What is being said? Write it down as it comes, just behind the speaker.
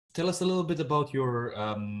Tell us a little bit about your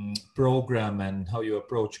program and how you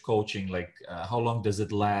approach coaching. Like, how long does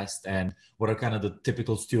it last, and what are kind of the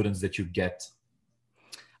typical students that you get?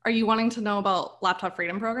 Are you wanting to know about Laptop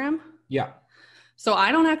Freedom Program? Yeah. So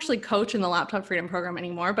I don't actually coach in the Laptop Freedom Program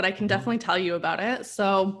anymore, but I can definitely tell you about it.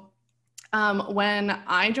 So when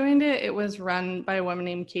I joined it, it was run by a woman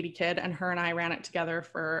named Katie Kidd, and her and I ran it together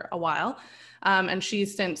for a while. And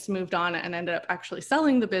she's since moved on and ended up actually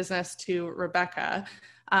selling the business to Rebecca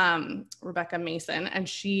Mason, and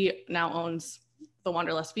she now owns the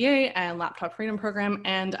Wanderlust VA and Laptop Freedom Program.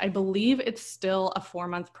 And I believe it's still a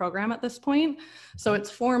 4-month program at this point. So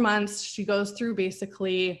it's 4 months. She goes through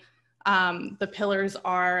basically, the pillars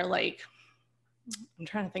are like, I'm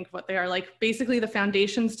trying to think of what they are, like basically the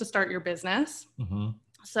foundations to start your business.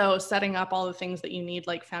 So setting up all the things that you need,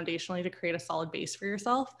 like foundationally, to create a solid base for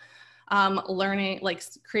yourself. Learning, like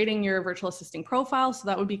creating your virtual assisting profile. So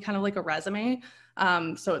that would be kind of like a resume.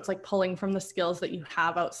 So it's like pulling from the skills that you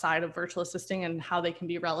have outside of virtual assisting and how they can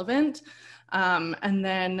be relevant. And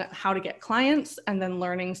then how to get clients, and then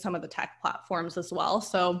learning some of the tech platforms as well.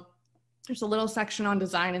 So there's a little section on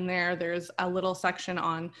design in there. There's a little section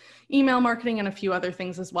on email marketing and a few other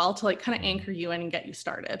things as well to like kind of anchor you in and get you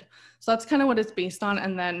started. So that's kind of what it's based on.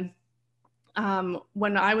 And then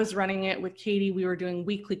when I was running it with Katie, we were doing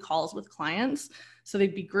weekly calls with clients. So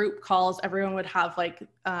they'd be group calls. Everyone would have like,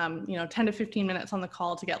 10 to 15 minutes on the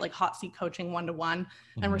call to get like hot seat coaching one-to-one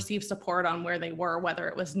and receive support on where they were, whether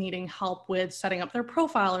it was needing help with setting up their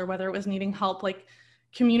profile, or whether it was needing help like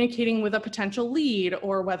communicating with a potential lead,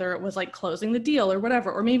 or whether it was like closing the deal or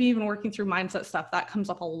whatever, or maybe even working through mindset stuff. That comes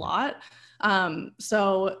up a lot.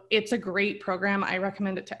 So it's a great program. I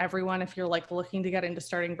recommend it to everyone if you're like looking to get into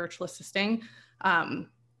starting virtual assisting.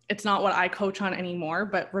 It's not what I coach on anymore,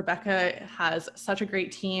 but Rebecca has such a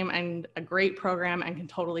great team and a great program and can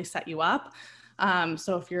totally set you up.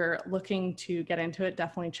 So if you're looking to get into it,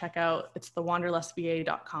 definitely check out, it's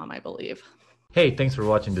thewanderlustva.com, I believe. Hey, thanks for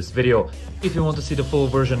watching this video. If you want to see the full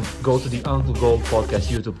version, go to the Uncle Gold Podcast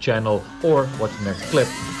YouTube channel or watch the next clip.